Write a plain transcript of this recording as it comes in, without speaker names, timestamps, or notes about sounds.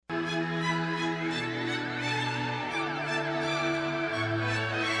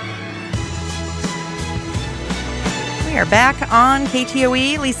We are back on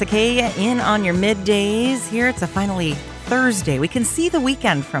KTOE. Lisa K in on your middays here. It's a finally Thursday. We can see the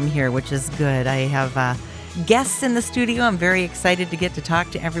weekend from here, which is good. I have guests in the studio. I'm very excited to get to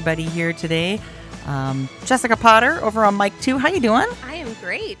talk to everybody here today. Jessica Potter over on Mic 2. How you doing? I am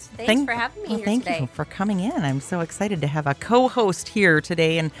great. Thanks for having me here today. Thank you for coming in. I'm so excited to have a co-host here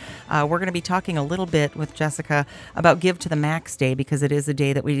today, and we're going to be talking a little bit with Jessica about Give to the Max Day, because it is a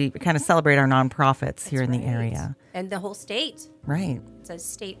day that we kind of celebrate our nonprofits here in the area. And the whole state. Right. It's a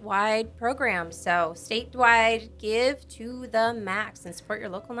statewide program. So statewide, give to the max and support your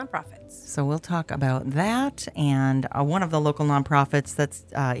local nonprofits. So we'll talk about that. And one of the local nonprofits that's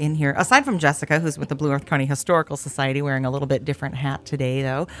in here, aside from Jessica, who's with the Blue Earth County Historical Society, wearing a little bit different hat today,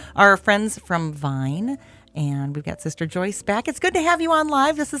 though, are friends from Vine. And we've got Sister Joyce back. It's good to have you on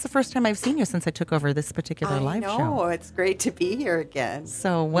live. This is the first time I've seen you since I took over this particular live show. I know. It's great to be here again.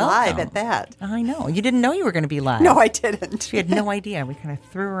 So welcome. Live at that. I know. You didn't know you were going to be live. No, I didn't. She had no idea. We kind of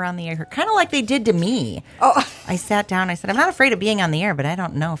threw her on the air, kind of like they did to me. Oh. I sat down. I said, I'm not afraid of being on the air, but I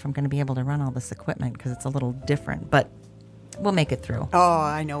don't know if I'm going to be able to run all this equipment because it's a little different. But we'll make it through. Oh,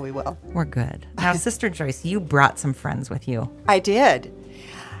 I know we will. We're good. Now, Sister Joyce, you brought some friends with you. I did.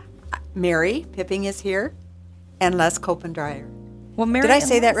 Mary Pipping is here. And Les Kopendreyer. Well, Mary, did I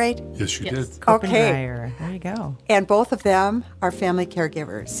say that right? Yes, you did. Kopendreyer. There you go. And both of them are family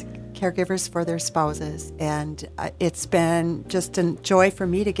caregivers for their spouses. And it's been just a joy for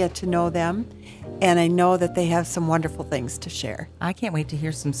me to get to know them. And I know that they have some wonderful things to share. I can't wait to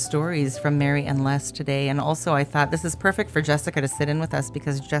hear some stories from Mary and Les today. And also, I thought this is perfect for Jessica to sit in with us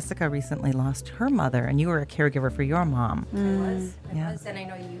because Jessica recently lost her mother, and you were a caregiver for your mom. I was, and I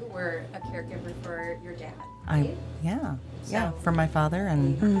know you were a caregiver for your dad. Right? For my father.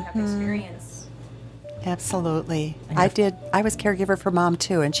 And you have experience. Absolutely. I was caregiver for Mom,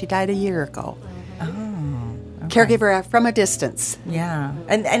 too, and she died a year ago. Okay. Caregiver from a distance. Yeah.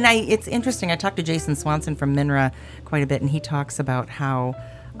 And it's interesting. I talked to Jason Swanson from MNRA quite a bit, and he talks about how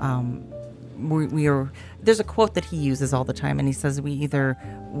there's a quote that he uses all the time, and he says we either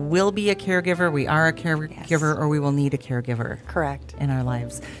will be a caregiver, we are a caregiver, or we will need a caregiver. Correct. In our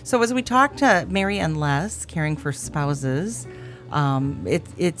lives. So as we talk to Mary and Les, caring for spouses,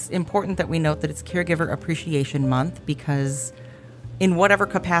 it's important that we note that it's Caregiver Appreciation Month, because in whatever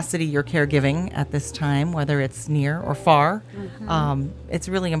capacity you're caregiving at this time, whether it's near or far, it's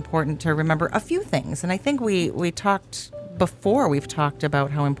really important to remember a few things. And I think we've talked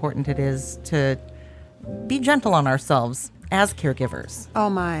about how important it is to be gentle on ourselves as caregivers. Oh,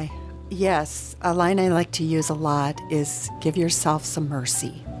 my. Yes. A line I like to use a lot is give yourself some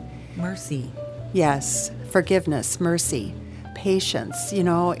mercy. Mercy. Yes. Forgiveness, mercy, patience. You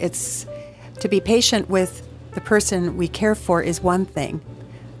know, it's to be patient with the person we care for is one thing.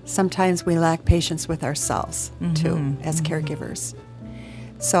 Sometimes we lack patience with ourselves, too, as caregivers.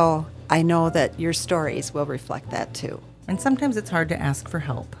 So I know that your stories will reflect that, too. And sometimes it's hard to ask for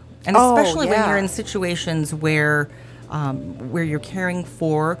help. And especially when you're in situations where you're caring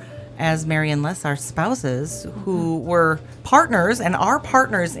for, as Mary and Les, our spouses, who were partners and are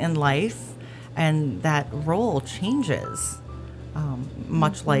partners in life, and that role changes.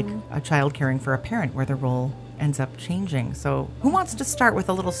 Much like a child caring for a parent, where the role ends up changing. So who wants to start with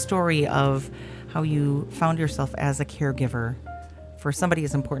a little story of how you found yourself as a caregiver for somebody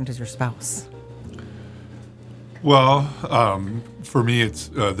as important as your spouse? Well, for me, it's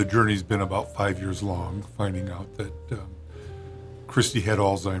the journey's been about 5 years long, finding out that Christy had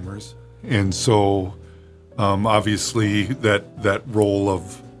Alzheimer's. And so obviously that role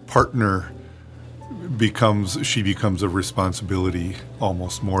of partner becomes a responsibility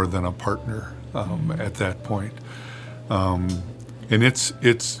almost more than a partner at that point. And it's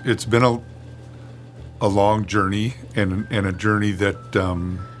been a long journey and a journey that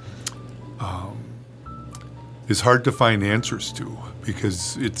is hard to find answers to,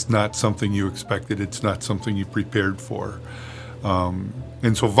 because it's not something you expected. It's not something you prepared for.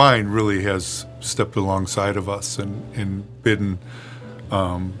 And so Vine really has stepped alongside of us and been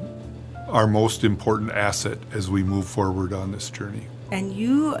our most important asset as we move forward on this journey. And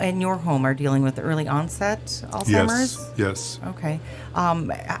you and your home are dealing with early onset Alzheimer's? Yes. Okay.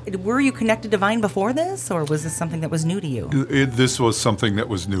 Were you connected to Vine before this, or was this something that was new to you? This was something that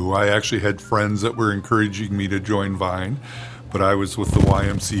was new. I actually had friends that were encouraging me to join Vine, but I was with the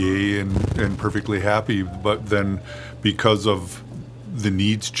YMCA and perfectly happy. But then because of the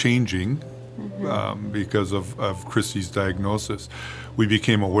needs changing, because of Christy's diagnosis, we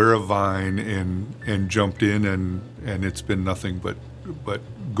became aware of Vine and jumped in, and it's been nothing but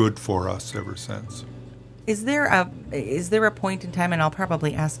good for us ever since. Is there a point in time, and I'll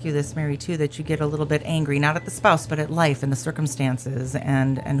probably ask you this, Mary, too, that you get a little bit angry, not at the spouse, but at life and the circumstances,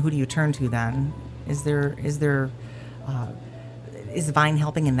 and who do you turn to then? Is Vine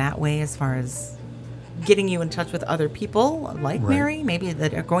helping in that way as far as getting you in touch with other people like Mary, maybe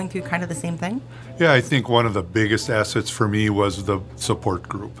that are going through kind of the same thing? Yeah, I think one of the biggest assets for me was the support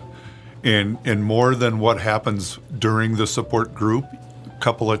group. And more than what happens during the support group, a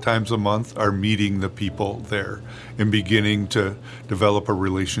couple of times a month, are meeting the people there and beginning to develop a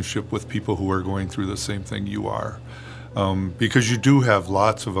relationship with people who are going through the same thing you are. Because you do have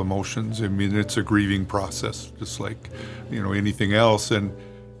lots of emotions. I mean, it's a grieving process, just like, anything else. And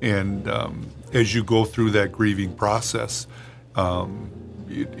as you go through that grieving process,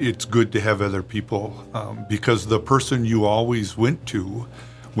 it's good to have other people, because the person you always went to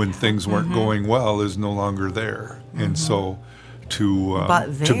when things weren't going well is no longer there. And so to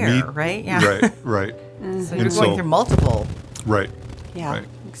meet, right? Yeah. Right. So you're going through multiple. Right. Yeah, Right.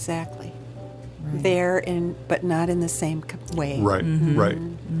 exactly. There, but not in the same way. Right. Right.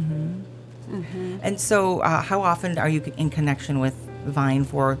 And so how often are you in connection with Vine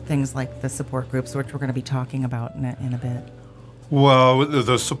for things like the support groups, which we're going to be talking about in a bit? Well,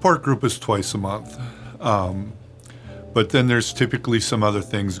 the support group is twice a month. But then there's typically some other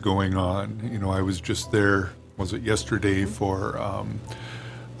things going on. I was just there, was it yesterday, for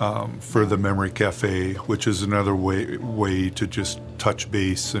the Memory Cafe, which is another way to just touch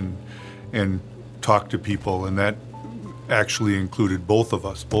base and talk to people. And that actually included both of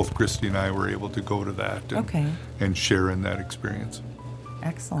us. Both Christy and I were able to go to that and share in that experience.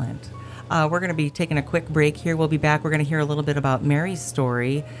 Excellent. We're going to be taking a quick break here. We'll be back. We're going to hear a little bit about Mary's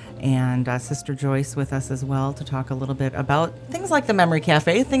story and Sister Joyce with us as well to talk a little bit about things like the Memory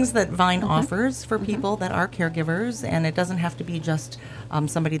Cafe, things that Vine offers for people that are caregivers. And it doesn't have to be just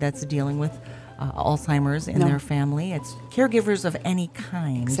somebody that's dealing with Alzheimer's in their family. It's caregivers of any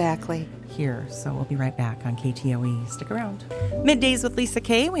kind. Exactly. Here. So we'll be right back on KTOE. Stick around. Middays with Lisa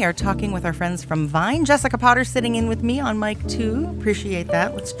Kay. We are talking with our friends from Vine. Jessica Potter sitting in with me on mic 2. Appreciate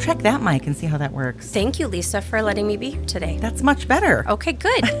that. Let's check that mic and see how that works. Thank you, Lisa, for letting me be here today. That's much better. Okay,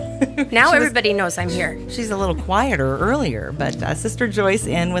 good. Now everybody knows I'm here. She's a little quieter earlier, but Sister Joyce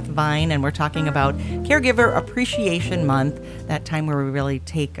in with Vine, and we're talking about Caregiver Appreciation Month, that time where we really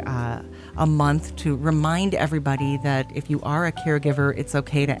take a month to remind everybody that if you are a caregiver, it's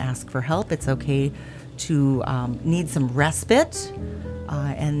okay to ask for help. It's okay to need some respite,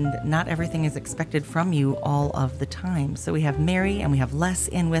 and not everything is expected from you all of the time. So we have Mary and we have Les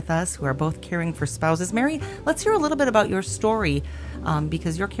in with us, who are both caring for spouses. Mary, let's hear a little bit about your story,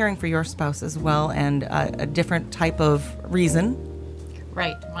 because you're caring for your spouse as well, and a different type of reason.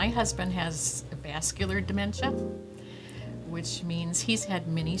 Right. My husband has vascular dementia, which means he's had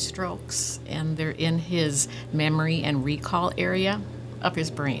many strokes, and they're in his memory and recall area of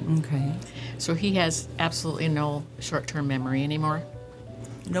his brain. Okay. So he has absolutely no short-term memory anymore.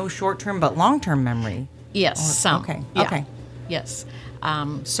 No short-term, but long-term memory. Yes, some. Okay. Yeah. Okay. Yes.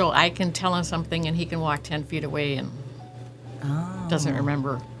 So I can tell him something, and he can walk 10 feet away and doesn't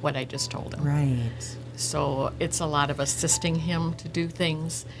remember what I just told him. Right. So it's a lot of assisting him to do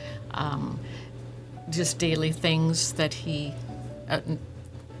things. Just daily things that a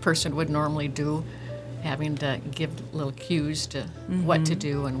person would normally do, having to give little cues to what to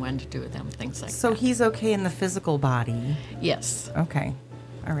do and when to do them, things like that. So he's okay in the physical body? Yes. Okay.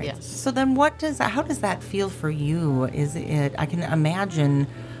 All right. Yes. So then how does that feel for you? I can imagine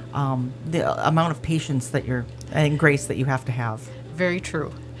the amount of patience and grace that you have to have. Very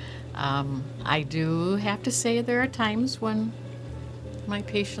true. I do have to say there are times when my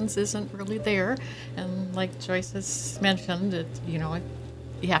patience isn't really there, and like Joyce has mentioned, you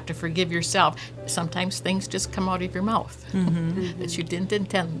have to forgive yourself. Sometimes things just come out of your mouth that you didn't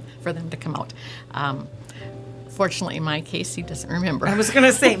intend for them to come out. Fortunately, in my case, he doesn't remember. I was going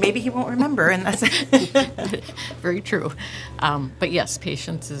to say, maybe he won't remember, and that's very true. But yes,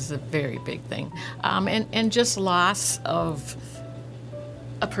 patience is a very big thing, and just loss of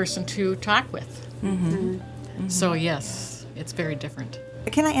a person to talk with. So yes, it's very different.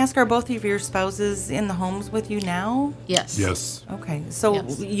 Can I ask, are both of your spouses in the homes with you now? Yes. Yes. Okay. So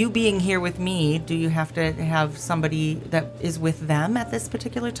you being here with me, do you have to have somebody that is with them at this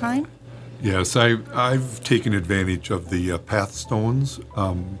particular time? Yes, I've taken advantage of the Pathstones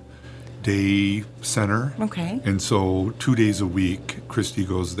Day Center. Okay. And so 2 days a week, Christy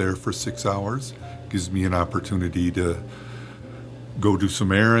goes there for 6 hours, gives me an opportunity to go do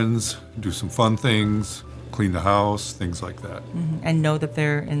some errands, do some fun things, clean the house, things like that. And know that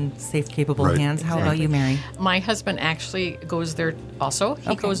they're in safe, capable hands. How about you, Mary? My husband actually goes there also.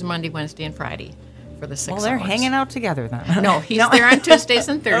 He goes Monday, Wednesday, and Friday for the 6 Well, they're hours. hanging out together then. No, he's there on Tuesdays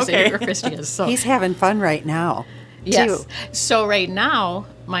and Thursdays Okay. where Christy is. So. He's having fun right now. Yes. Too. So right now,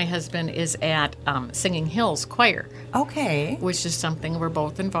 my husband is at Singing Hills Choir, Okay. which is something we're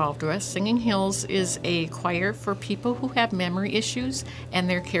both involved with. Singing Hills is a choir for people who have memory issues and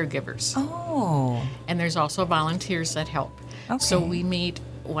their caregivers. Oh. And there's also volunteers that help. So Okay. we meet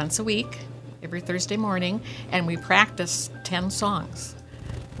once a week, every Thursday morning, and we practice 10 songs.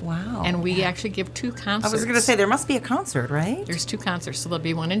 Wow. And we actually give 2 I concerts. was going to say there must be a concert, right? There's 2 concerts. So there'll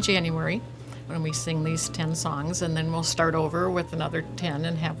be one in January when we sing these 10 songs, and then we'll start over with another 10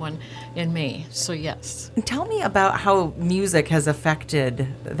 and have one in May. So yes. Tell me about how music has affected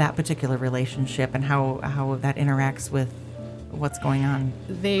that particular relationship and how that interacts with what's going on.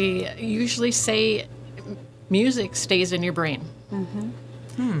 They usually say music stays in your brain.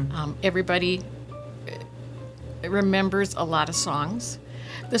 Everybody remembers a lot of songs.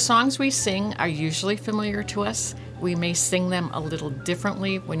 The songs we sing are usually familiar to us. We may sing them a little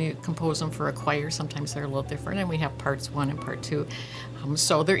differently when you compose them for a choir. Sometimes they're a little different, and we have parts 1 and part 2.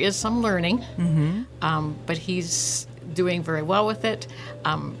 So there is some learning, but he's doing very well with it,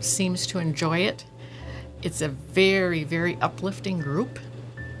 seems to enjoy it. It's a very, very uplifting group.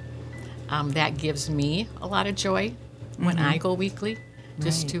 That gives me a lot of joy when I go weekly,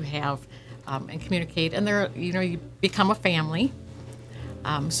 just to have and communicate. And they're, you become a family.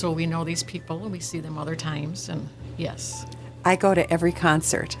 So we know these people, and we see them other times, and yes. I go to every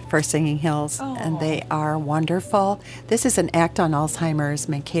concert for Singing Hills, and they are wonderful. This is an Act on Alzheimer's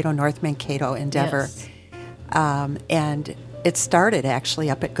Mankato, North Mankato endeavor. Yes. And it started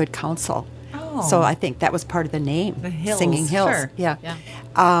actually up at Good Counsel. Oh. So I think that was part of the name, The Hills, Singing Hills. sure. Yeah.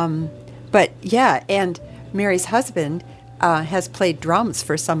 Yeah. But yeah, and Mary's husband has played drums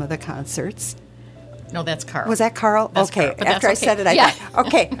for some of the concerts. No, that's Carl. Was that Carl? That's okay. Carl, but After that's I said okay. it, Yeah. thought,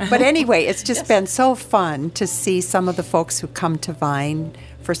 okay. But anyway, it's just Yes. been so fun to see some of the folks who come to Vine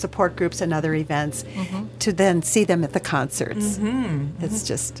for support groups and other events to then see them at the concerts. It's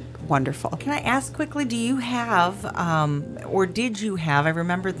just wonderful. Can I ask quickly, do you have, or did you have, I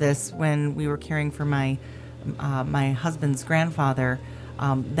remember this when we were caring for my husband's grandfather,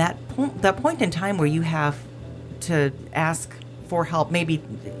 that point in time where you have to ask for help, maybe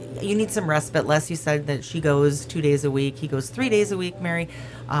you need some respite. Les, you said that she goes 2 days a week, he goes 3 days a week, Mary,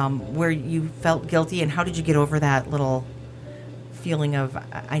 where you felt guilty, and how did you get over that little feeling of,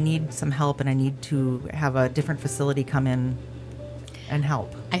 I need some help and I need to have a different facility come in and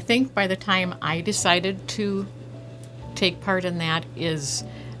help? I think by the time I decided to take part in that is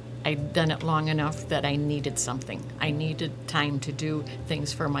I'd done it long enough that I needed something. I needed time to do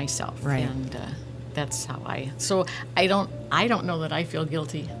things for myself. Right. And that's how so I don't know that I feel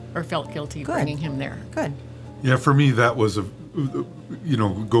guilty or felt guilty Good. bringing him there. Good. Yeah, for me, that was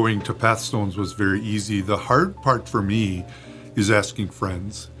going to Pathstones was very easy. The hard part for me is asking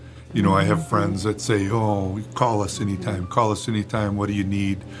friends. I have friends that say, "Oh, call us anytime. What do you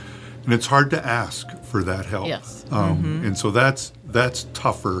need?" And it's hard to ask for that help. Yes. And so that's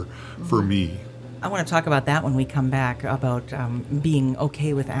tougher for me. I want to talk about that when we come back, about being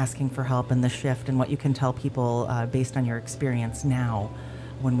okay with asking for help and the shift and what you can tell people based on your experience now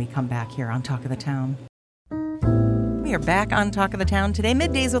when we come back here on Talk of the Town. We are back on Talk of the Town today,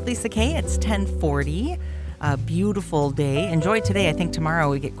 middays with Lisa Kay. It's 10:40. A beautiful day. Enjoy today. I think tomorrow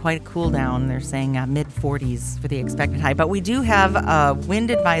we get quite a cool down. They're saying mid-40s for the expected high. But we do have a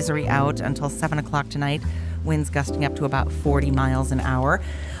wind advisory out until 7 o'clock tonight. Winds gusting up to about 40 miles an hour.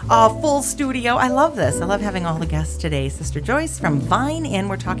 Full studio. I love this. I love having all the guests today. Sister Joyce from Vine, and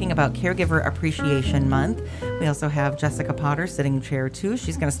we're talking about Caregiver Appreciation Month. We also have Jessica Potter sitting chair 2.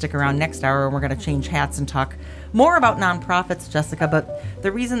 She's going to stick around next hour, and we're going to change hats and talk more about nonprofits, Jessica. But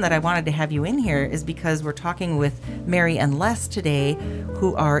the reason that I wanted to have you in here is because we're talking with Mary and Les today,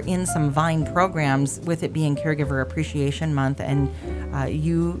 who are in some Vine programs, with it being Caregiver Appreciation Month, and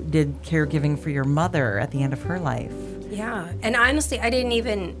you did caregiving for your mother at the end of her life. Yeah, and honestly, I didn't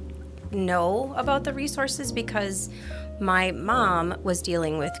even know about the resources because my mom was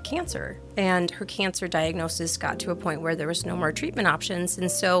dealing with cancer, and her cancer diagnosis got to a point where there was no more treatment options.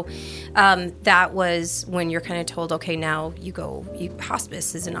 And so that was when you're kind of told, okay, now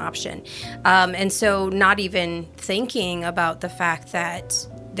hospice is an option. And so not even thinking about the fact that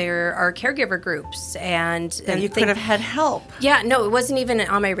there are caregiver groups and you could have had help. Yeah, no, it wasn't even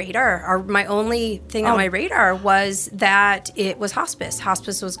on my radar. My only thing on my radar was that it was hospice.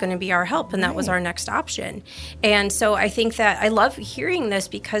 Hospice was going to be our help, and that was our next option. And so I think that I love hearing this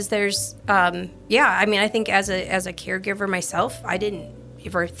because there's, I think as a caregiver myself, I didn't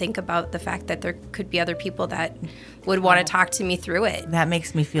ever think about the fact that there could be other people that would want to talk to me through it. That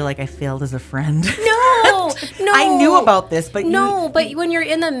makes me feel like I failed as a friend. No. I knew about this, but but when you're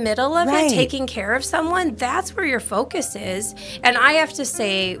in the middle of Right. it, taking care of someone, that's where your focus is. And I have to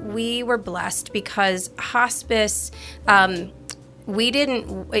say, we were blessed because hospice, I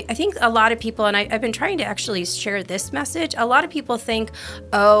think a lot of people, and I've been trying to actually share this message, a lot of people think,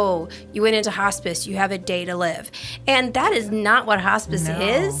 oh, you went into hospice, you have a day to live. And that is not what hospice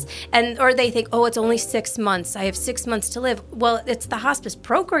is. Or they think, oh, it's only 6 months. I have 6 months to live. Well, it's the hospice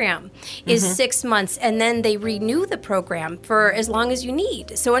program is 6 months, and then they renew the program for as long as you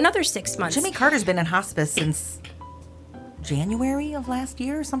need. So another 6 months. Jimmy Carter's been in hospice since January of last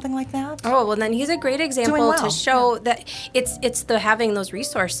year or something like that. Oh, well, then he's a great example Doing well. to show that it's the having those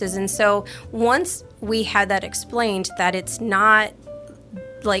resources. And so once we had that explained, that it's not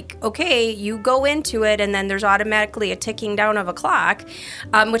like, okay, you go into it and then there's automatically a ticking down of a clock,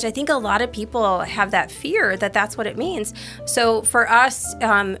 which I think a lot of people have that fear that that's what it means. So for us,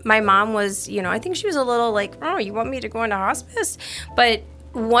 my mom was, I think she was a little like, oh, you want me to go into hospice? But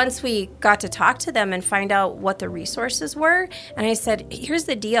once we got to talk to them and find out what the resources were, and I said, here's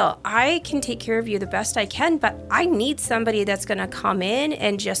the deal. I can take care of you the best I can, but I need somebody that's going to come in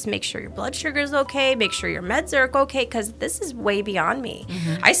and just make sure your blood sugar is okay, make sure your meds are okay, because this is way beyond me.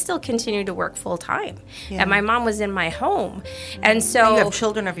 I still continue to work full time, and my mom was in my home. And so you have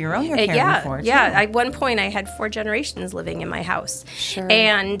children of your own you're caring for, too. At one point I had 4 generations living in my house. Sure.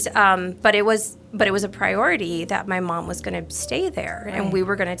 And but it was a priority that my mom was going to stay there, and we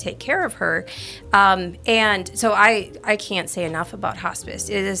were going to take care of her. And so I can't say enough about hospice.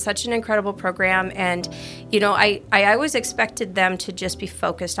 It is such an incredible program. And, I always expected them to just be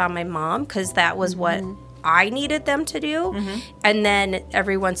focused on my mom because that was what I needed them to do. And then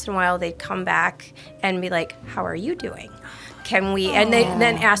every once in a while they'd come back and be like, how are you doing? Can we, and they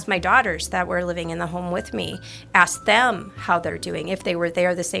then asked my daughters that were living in the home with me, asked them how they're doing, if they were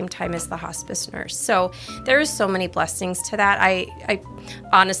there the same time as the hospice nurse. So there's so many blessings to that. I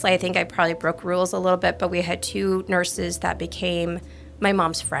honestly, I think I probably broke rules a little bit, but we had 2 nurses that became my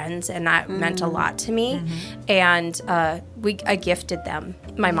mom's friends, and that meant a lot to me. And I gifted them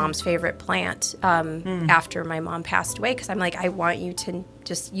my mom's favorite plant after my mom passed away, because I'm like, I want you to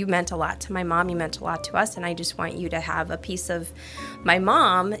you meant a lot to my mom, you meant a lot to us, and I just want you to have a piece of my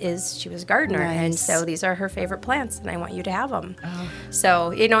mom. She was a gardener, and so these are her favorite plants, and I want you to have them.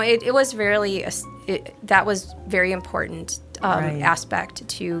 So it was really that was very important aspect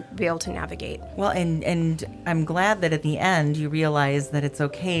to be able to navigate. Well, and I'm glad that at the end you realize that it's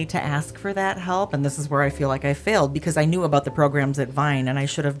okay to ask for that help. And this is where I feel like I failed, because I knew about the programs at Vine, and I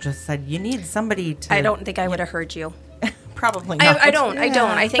should have just said, you need somebody to... I don't think I would have heard you. Probably not. I don't.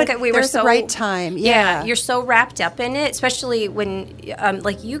 I think but we were so... the right time. Yeah. You're so wrapped up in it, especially when,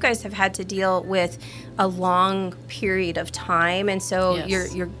 like, you guys have had to deal with a long period of time, and so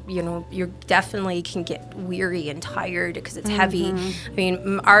you're definitely can get weary and tired because it's heavy. I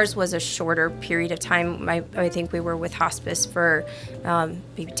mean, ours was a shorter period of time. I think we were with hospice for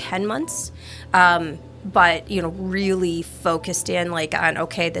maybe 10 months. But really focused in on,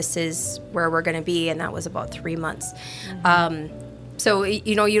 okay, this is where we're going to be, and that was about 3 months. So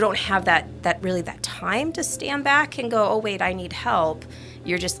you don't have that time to stand back and go, oh wait, I need help.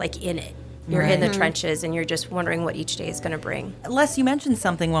 You're just like in it. You're in the trenches, and you're just wondering what each day is going to bring. Les, you mentioned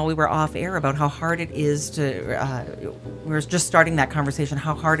something while we were off air about how hard it is to, we were just starting that conversation,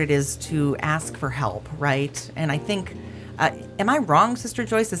 how hard it is to ask for help, right? And I think, am I wrong, Sister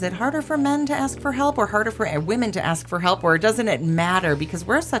Joyce? Is it harder for men to ask for help, or harder for women to ask for help, or doesn't it matter? Because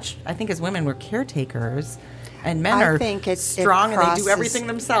I think as women, we're caretakers, and men are strong and they do everything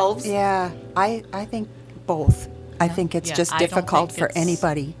themselves. Yeah, I think both. I think it's just difficult for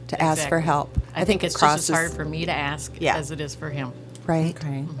anybody to ask for help. I think it's just as hard for me to ask as it is for him. Right.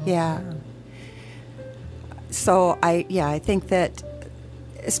 Okay. Yeah. So I think that,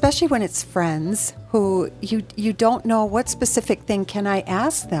 especially when it's friends who you don't know what specific thing can I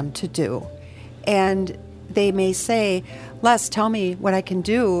ask them to do, and they may say, Les, tell me what I can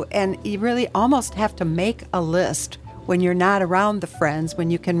do, and you really almost have to make a list when you're not around the friends, when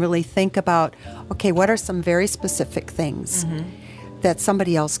you can really think about, okay, what are some very specific things that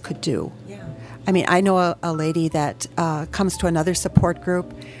somebody else could do? Yeah. I mean, I know a lady that comes to another support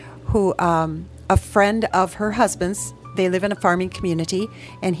group who, a friend of her husband's, they live in a farming community,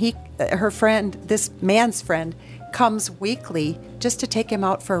 and this man's friend, comes weekly just to take him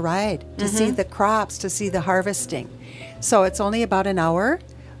out for a ride, to see the crops, to see the harvesting. So it's only about an hour,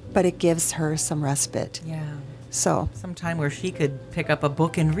 but it gives her some respite. Yeah. So some time where she could pick up a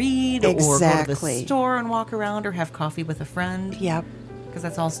book and read, or go to the store and walk around, or have coffee with a friend. Yep. because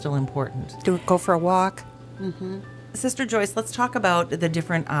that's all still important. Go for a walk. Sister Joyce, let's talk about the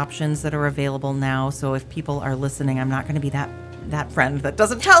different options that are available now. So if people are listening, I'm not going to be that friend that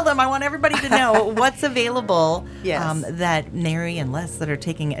doesn't tell them. I want everybody to know what's available. Yes. That Mary and Les that are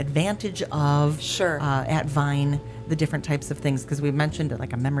taking advantage of. Sure. At Vine, the different types of things, because we mentioned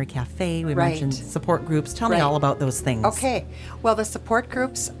like a memory cafe. We mentioned support groups. Tell me all about those things. Okay. Well, the support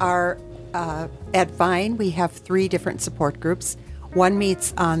groups are at Vine. We have 3 different support groups. One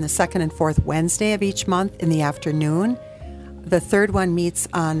meets on the 2nd and 4th Wednesday of each month in the afternoon. The third one meets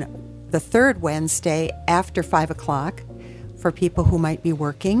on the 3rd Wednesday after 5 o'clock for people who might be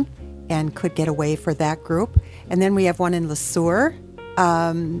working and could get away for that group. And then we have one in Le Sueur.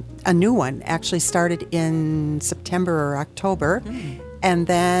 A new one actually started in September or October. And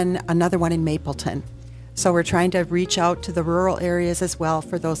then another one in Mapleton. So we're trying to reach out to the rural areas as well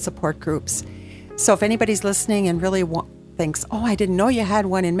for those support groups. So if anybody's listening and really thinks, oh, I didn't know you had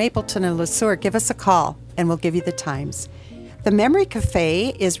one in Mapleton and Le Sueur, give us a call and we'll give you the times. The Memory Cafe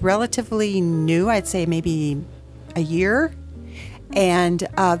is relatively new, I'd say maybe a year. And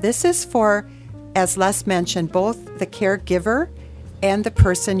this is for, as Les mentioned, both the caregiver and the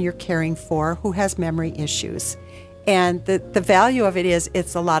person you're caring for who has memory issues. And the value of it is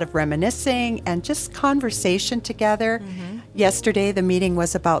it's a lot of reminiscing and just conversation together. Yesterday, the meeting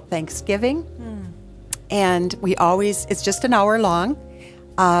was about Thanksgiving. And it's just an hour long,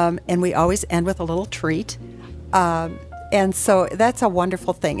 and we always end with a little treat. And so that's a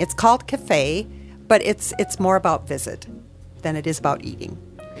wonderful thing. It's called Cafe, but it's more about visit than it is about eating.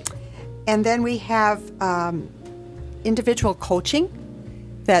 And then we have individual coaching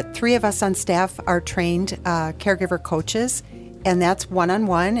that 3 of us on staff are trained caregiver coaches, and that's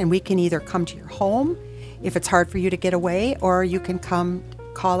one-on-one, and we can either come to your home if it's hard for you to get away, or you can come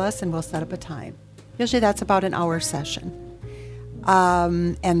call us and we'll set up a time. Usually that's about an hour session.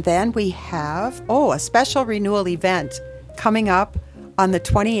 And then we have, a special renewal event coming up on the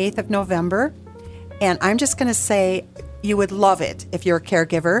 28th of November. And I'm just going to say you would love it if you're a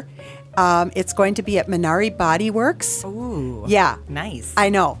caregiver. It's going to be at Minari Body Works. Ooh. Yeah. Nice. I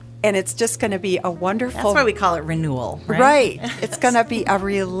know. And it's just going to be a wonderful... That's why we call it renewal, right? Right. It's going to be a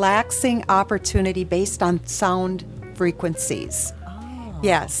relaxing opportunity based on sound frequencies. Oh.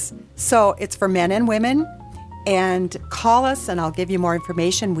 Yes. So it's for men and women, and call us and I'll give you more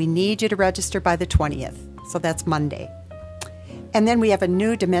information. We need you to register by the 20th, so that's Monday. And then we have a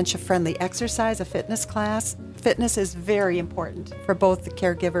new dementia-friendly exercise, a fitness class. Fitness is very important for both the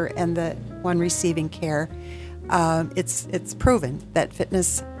caregiver and the one receiving care. It's proven that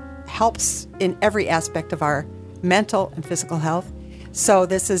fitness helps in every aspect of our mental and physical health. So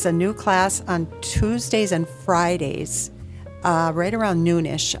this is a new class on Tuesdays and Fridays. Right around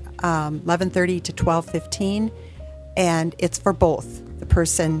noonish, 11:30 to 12:15, and it's for both the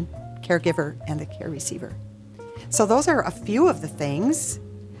person, caregiver, and the care receiver. So those are a few of the things.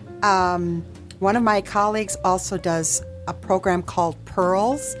 One of my colleagues also does a program called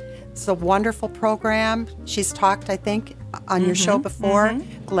Pearls. It's a wonderful program. She's talked, I think, on your show before,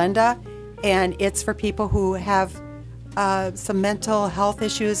 Glenda, and it's for people who have some mental health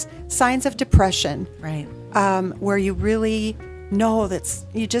issues, signs of depression. Right. Where you really know that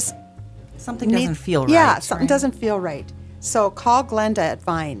you just... Something doesn't feel right. Yeah, something doesn't feel right. So call Glenda at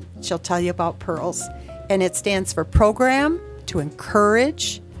Vine. She'll tell you about Pearls. And it stands for Program to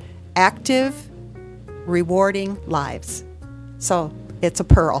Encourage Active, Rewarding Lives. So it's a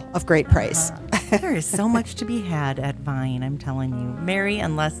pearl of great price. There is so much to be had at Vine, I'm telling you. Mary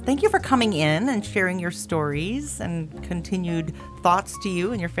and Les, thank you for coming in and sharing your stories and continued thoughts to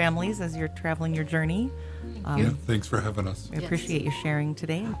you and your families as you're traveling your journey. Thanks for having us. We appreciate you sharing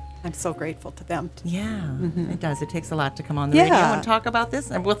today. I'm so grateful to them. Yeah, it does. It takes a lot to come on the radio and talk about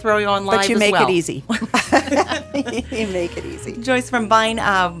this, and we'll throw you on live But you as make well. it easy. You make it easy. Joyce from Vine,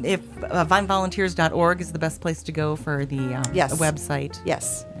 if vinevolunteers.org is the best place to go for the website.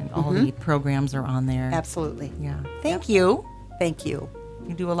 Yes. And all the programs are on there. Absolutely. Yeah. Thank you. Thank you.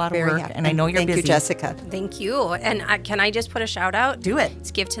 You do a lot of Very work, happy. and I know you're busy. Thank you, Jessica. Thank you. And can I just put a shout out? Do it.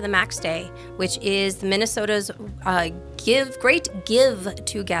 It's Give to the Max Day, which is Minnesota's great give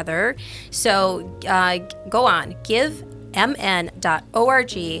together. So go on, givemn.org,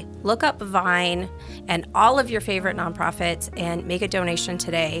 look up Vine and all of your favorite nonprofits and make a donation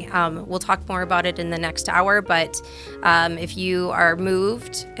today. We'll talk more about it in the next hour, but if you are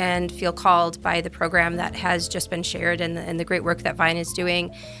moved and feel called by the program that has just been shared and the great work that Vine is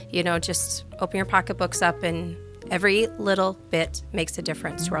doing, just open your pocketbooks up, and every little bit makes a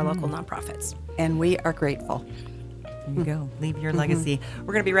difference to our local nonprofits. And we are grateful. There you go. Leave your legacy.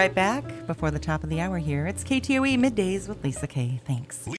 We're going to be right back before the top of the hour here. It's KTOE Middays with Lisa Kay. Thanks.